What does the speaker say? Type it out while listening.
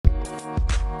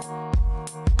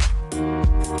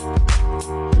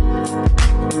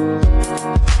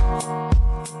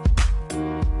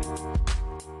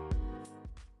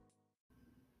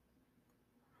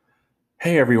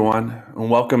Hey everyone,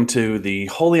 and welcome to the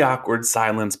Holy Awkward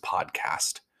Silence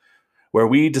podcast, where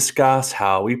we discuss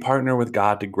how we partner with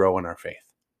God to grow in our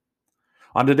faith.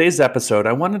 On today's episode,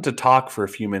 I wanted to talk for a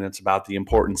few minutes about the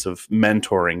importance of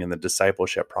mentoring in the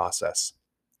discipleship process.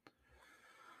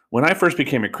 When I first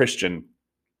became a Christian,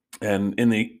 and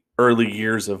in the early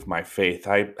years of my faith,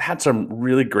 I had some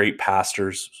really great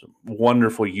pastors, some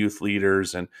wonderful youth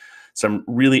leaders, and some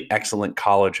really excellent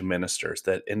college ministers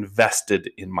that invested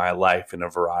in my life in a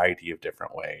variety of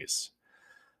different ways.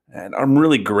 And I'm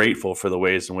really grateful for the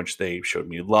ways in which they showed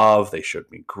me love, they showed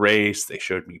me grace, they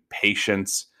showed me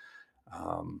patience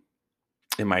um,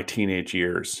 in my teenage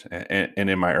years and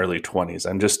in my early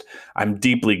 20s. I'm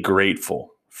deeply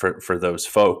grateful for those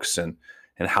folks and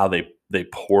how they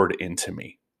poured into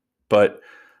me. But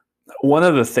one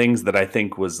of the things that I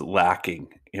think was lacking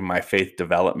in my faith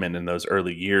development in those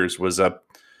early years was a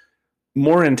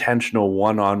more intentional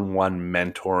one-on-one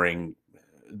mentoring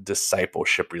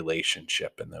discipleship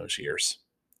relationship in those years.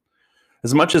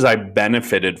 As much as I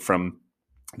benefited from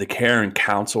the care and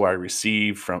counsel I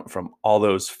received from all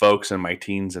those folks in my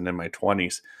teens and in my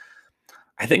 20s,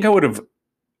 I think I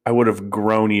would have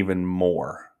grown even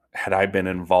more had I been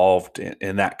involved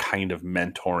in that kind of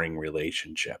mentoring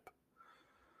relationship.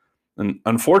 And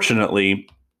unfortunately,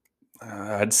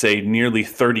 I'd say nearly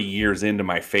 30 years into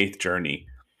my faith journey,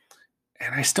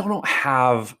 and I still don't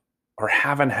have or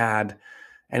haven't had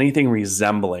anything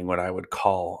resembling what I would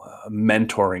call a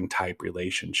mentoring type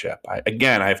relationship.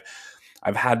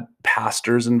 I've had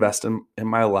pastors invest in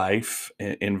my life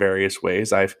in various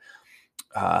ways. I've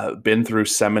been through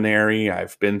seminary.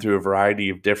 I've been through a variety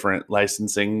of different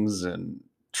licensings and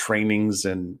trainings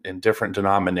in different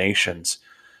denominations.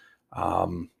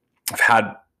 I've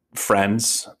had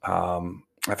friends.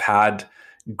 I've had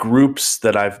groups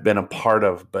that I've been a part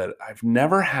of, but I've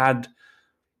never had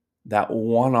that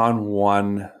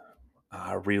one-on-one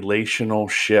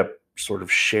relationship sort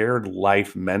of shared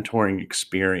life mentoring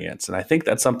experience. And I think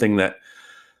that's something that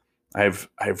I've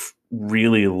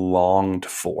really longed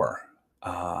for,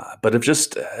 but I've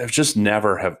just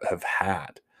never have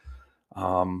had.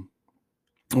 Um,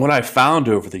 what I've found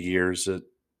over the years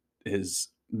is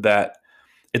that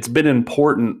it's been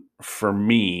important for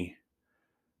me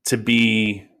to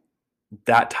be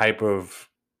that type of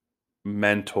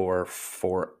mentor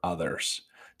for others,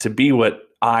 to be what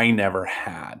I never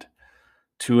had,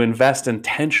 to invest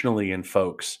intentionally in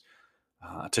folks,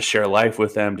 to share life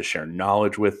with them, to share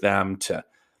knowledge with them, to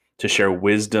share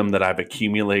wisdom that I've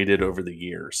accumulated over the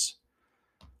years.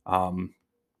 Um,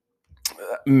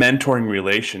 mentoring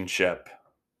relationship,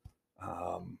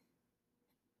 um,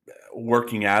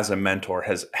 working as a mentor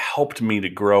has helped me to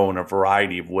grow in a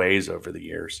variety of ways over the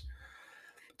years.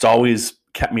 It's always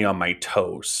kept me on my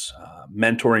toes.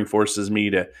 Mentoring forces me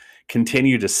to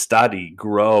continue to study,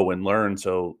 grow, and learn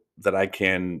so that I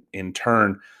can, in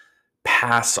turn,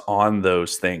 pass on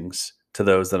those things to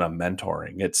those that I'm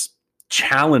mentoring. It's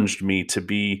challenged me to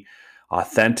be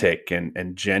authentic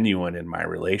and genuine in my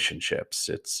relationships.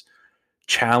 It's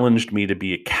challenged me to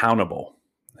be accountable,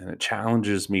 and it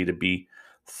challenges me to be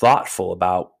thoughtful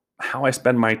about how I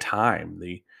spend my time,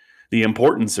 the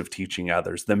importance of teaching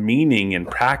others, the meaning and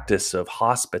practice of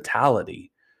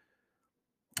hospitality,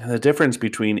 and the difference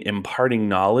between imparting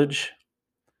knowledge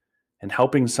and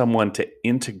helping someone to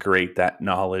integrate that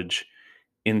knowledge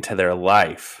into their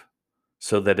life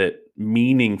so that it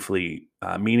meaningfully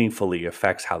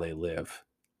affects how they live.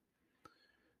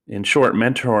 In short,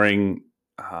 mentoring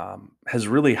has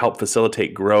really helped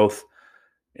facilitate growth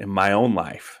in my own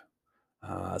life,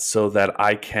 so that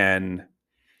I can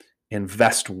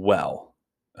invest well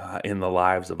in the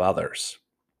lives of others.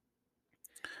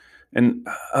 And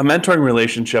a mentoring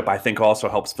relationship, I think, also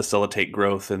helps facilitate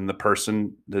growth in the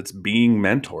person that's being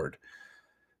mentored.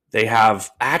 They have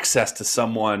access to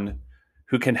someone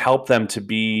who can help them to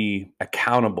be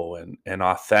accountable and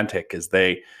authentic as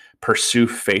they pursue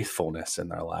faithfulness in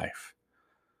their life,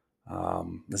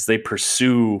 as they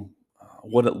pursue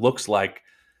what it looks like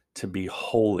to be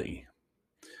holy.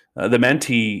 The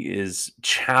mentee is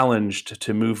challenged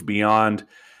to move beyond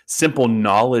simple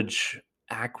knowledge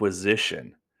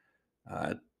acquisition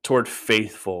uh, toward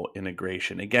faithful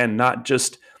integration. Again, not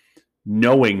just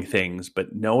knowing things,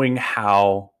 but knowing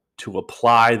how to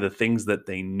apply the things that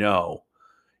they know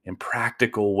in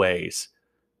practical ways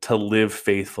to live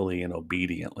faithfully and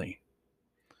obediently.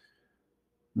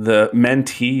 The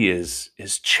mentee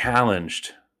is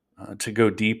challenged to go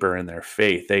deeper in their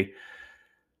faith. They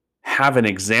have an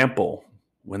example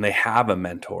when they have a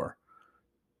mentor,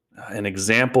 an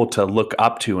example to look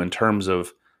up to in terms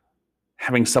of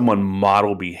having someone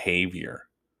model behavior.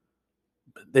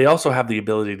 they also have the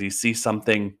ability to see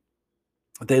something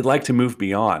they'd like to move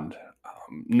beyond.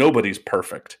 Nobody's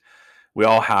perfect. We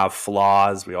all have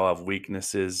flaws. We all have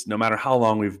weaknesses. No matter how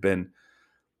long we've been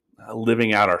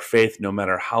living out our faith, no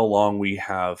matter how long we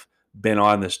have been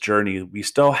on this journey, we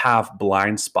still have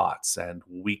blind spots and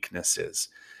weaknesses.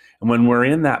 And when we're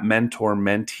in that mentor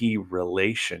mentee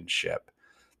relationship,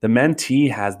 the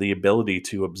mentee has the ability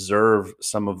to observe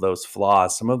some of those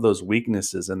flaws, some of those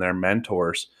weaknesses in their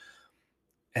mentors,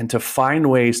 and to find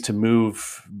ways to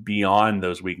move beyond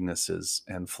those weaknesses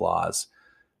and flaws.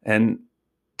 And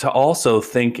to also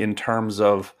think in terms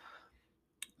of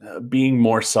being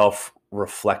more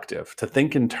self-reflective, to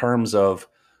think in terms of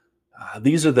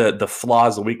these are the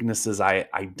flaws, the weaknesses I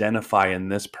identify in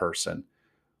this person.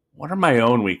 What are my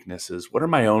own weaknesses? What are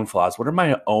my own flaws? What are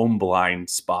my own blind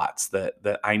spots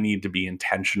that I need to be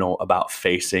intentional about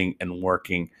facing and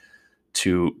working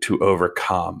to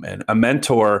overcome? And a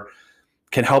mentor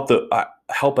can help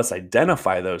us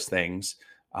identify those things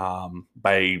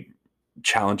by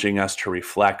challenging us to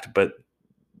reflect, but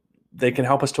they can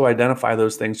help us to identify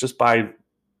those things just by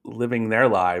living their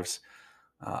lives,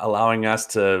 allowing us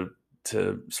to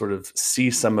sort of see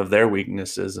some of their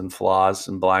weaknesses and flaws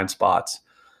and blind spots,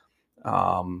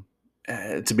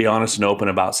 to be honest and open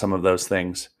about some of those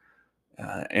things.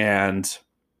 And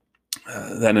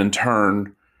then in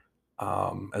turn,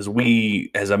 as a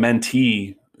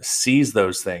mentee sees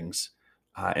those things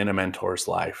in a mentor's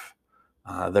life,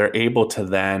 they're able to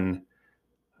then,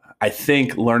 I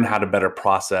think, learn how to better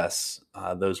process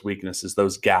those weaknesses,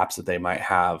 those gaps that they might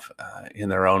have in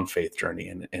their own faith journey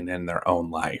and in their own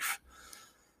life.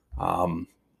 And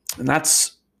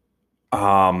that's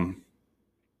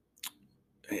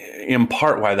in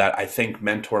part why that I think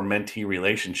mentor-mentee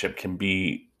relationship can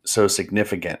be so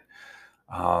significant.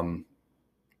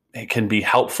 It can be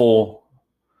helpful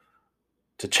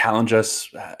to challenge us,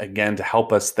 again, to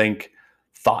help us think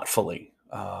thoughtfully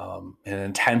and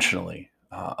intentionally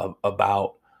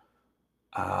about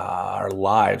our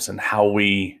lives and how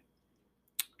we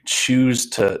choose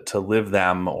to live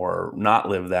them or not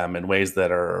live them in ways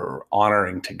that are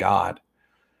honoring to God.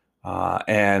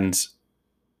 And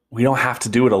we don't have to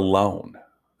do it alone.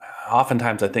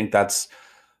 Oftentimes, I think that's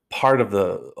part of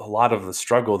a lot of the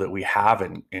struggle that we have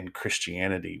in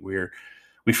Christianity.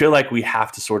 We feel like we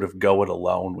have to sort of go it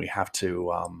alone. We have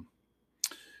to,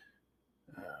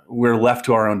 we're left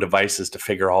to our own devices to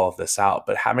figure all of this out.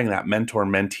 But having that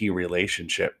mentor-mentee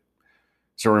relationship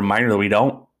is a reminder that we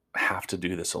don't have to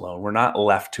do this alone. We're not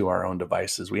left to our own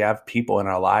devices. We have people in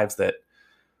our lives that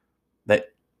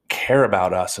care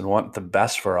about us and want the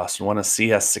best for us and want to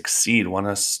see us succeed, want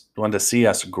to see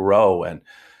us grow, and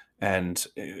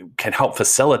can help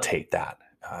facilitate that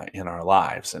in our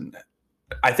lives. And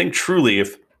I think truly,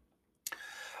 if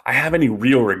I have any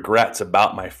real regrets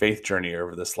about my faith journey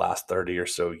over this last 30 or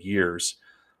so years,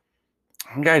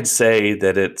 I think I'd say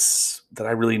that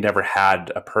I really never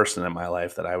had a person in my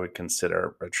life that I would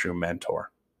consider a true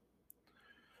mentor.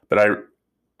 But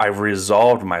I've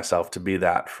resolved myself to be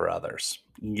that for others.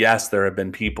 Yes, there have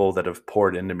been people that have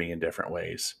poured into me in different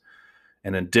ways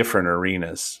and in different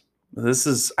arenas. This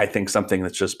is, I think, something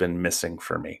that's just been missing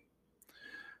for me.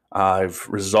 I've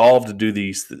resolved to do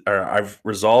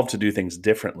things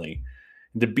differently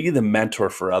and to be the mentor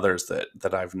for others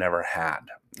that I've never had.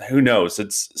 Who knows?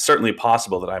 It's certainly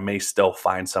possible that I may still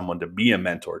find someone to be a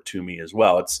mentor to me as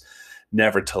well. It's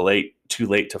never too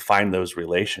late to find those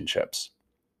relationships.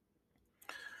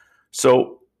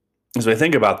 So as I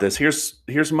think about this,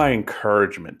 here's my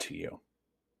encouragement to you.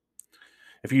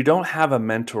 If you don't have a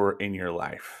mentor in your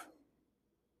life,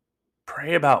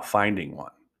 pray about finding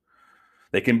one.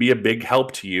 They can be a big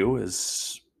help to you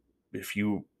as if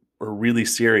you are really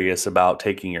serious about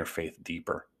taking your faith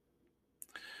deeper.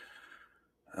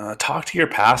 Talk to your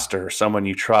pastor or someone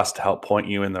you trust to help point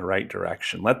you in the right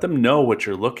direction. Let them know what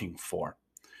you're looking for.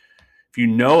 If you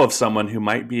know of someone who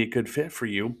might be a good fit for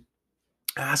you,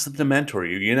 ask them to mentor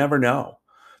you. You never know.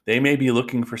 They may be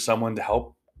looking for someone to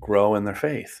help grow in their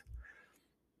faith.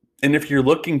 And if you're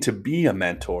looking to be a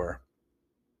mentor,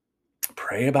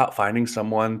 pray about finding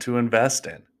someone to invest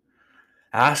in.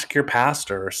 Ask your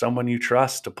pastor or someone you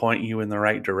trust to point you in the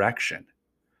right direction.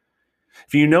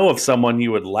 If you know of someone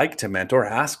you would like to mentor,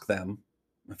 ask them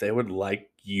if they would like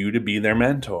you to be their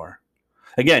mentor.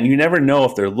 Again, you never know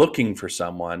if they're looking for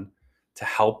someone to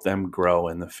help them grow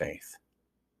in the faith.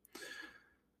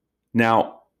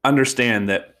 Now, understand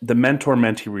that the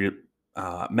mentor-mentee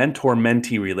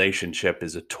relationship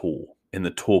is a tool in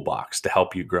the toolbox to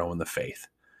help you grow in the faith.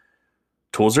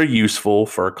 Tools are useful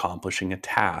for accomplishing a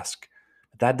task.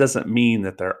 But that doesn't mean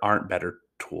that there aren't better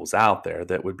tools out there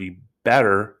that would be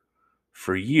better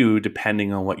for you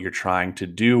depending on what you're trying to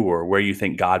do or where you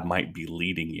think God might be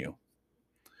leading you.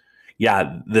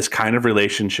 Yeah, this kind of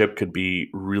relationship could be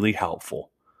really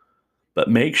helpful, but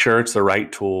make sure it's the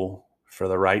right tool for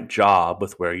the right job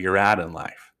with where you're at in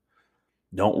life.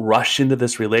 Don't rush into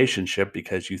this relationship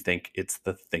because you think it's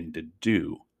the thing to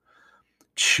do.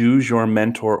 Choose your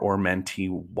mentor or mentee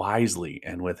wisely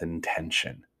and with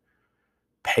intention.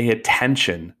 Pay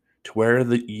attention to where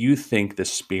you think the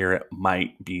Spirit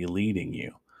might be leading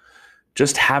you.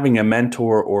 Just having a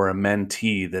mentor or a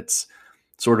mentee that's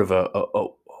sort of a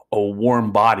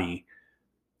warm body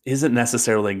isn't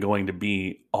necessarily going to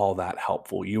be all that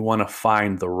helpful. You want to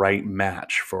find the right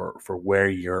match for where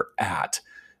you're at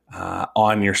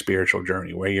on your spiritual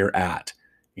journey, where you're at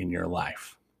in your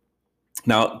life.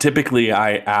 Now, typically,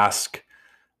 I ask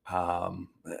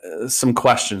some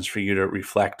questions for you to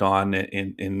reflect on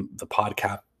in the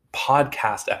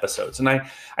podcast episodes, and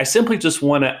I simply just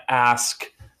want to ask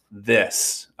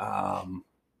this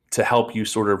to help you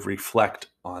sort of reflect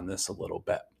on this a little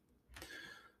bit.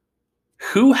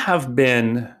 Who have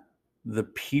been the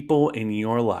people in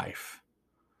your life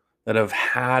that have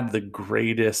had the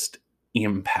greatest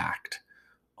impact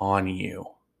on you?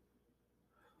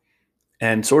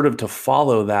 And sort of to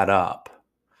follow that up,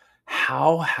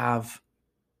 how have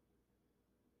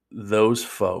those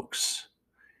folks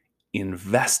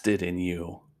invested in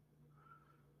you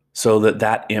so that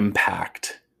that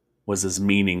impact was as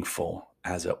meaningful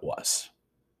as it was?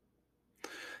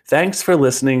 Thanks for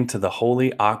listening to the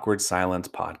Holy Awkward Silence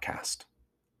podcast.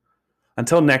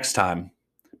 Until next time,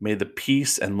 may the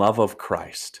peace and love of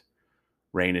Christ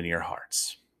reign in your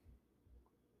hearts.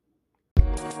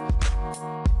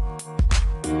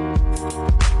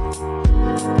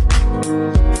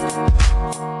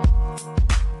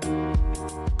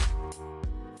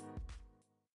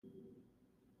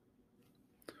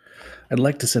 I'd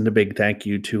like to send a big thank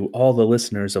you to all the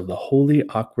listeners of the Holy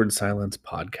Awkward Silence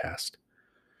podcast.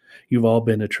 You've all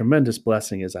been a tremendous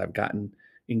blessing as I've gotten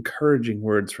encouraging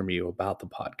words from you about the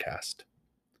podcast.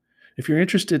 If you're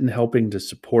interested in helping to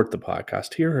support the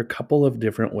podcast, here are a couple of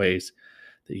different ways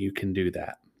that you can do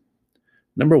that.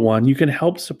 Number one, you can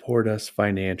help support us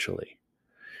financially.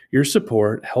 Your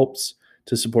support helps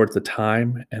to support the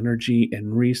time, energy,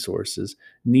 and resources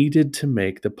needed to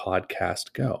make the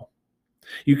podcast go.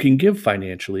 You can give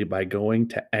financially by going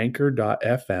to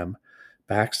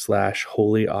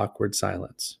anchor.fm/Holy Awkward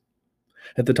Silence.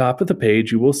 At the top of the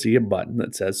page, you will see a button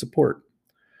that says support.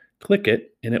 Click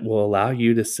it, and it will allow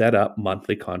you to set up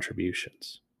monthly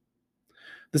contributions.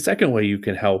 The second way you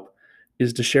can help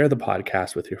is to share the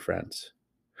podcast with your friends.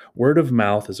 Word of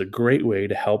mouth is a great way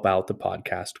to help out the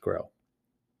podcast grow.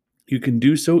 You can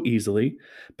do so easily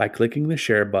by clicking the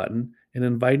share button and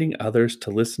inviting others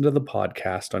to listen to the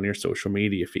podcast on your social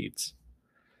media feeds.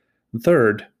 And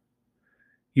third,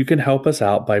 you can help us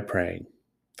out by praying.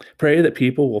 Pray that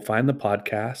people will find the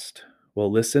podcast,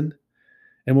 will listen,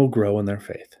 and will grow in their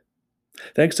faith.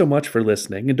 Thanks so much for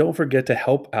listening, and don't forget to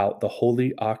help out the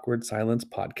Holy Awkward Silence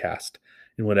podcast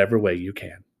in whatever way you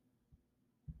can.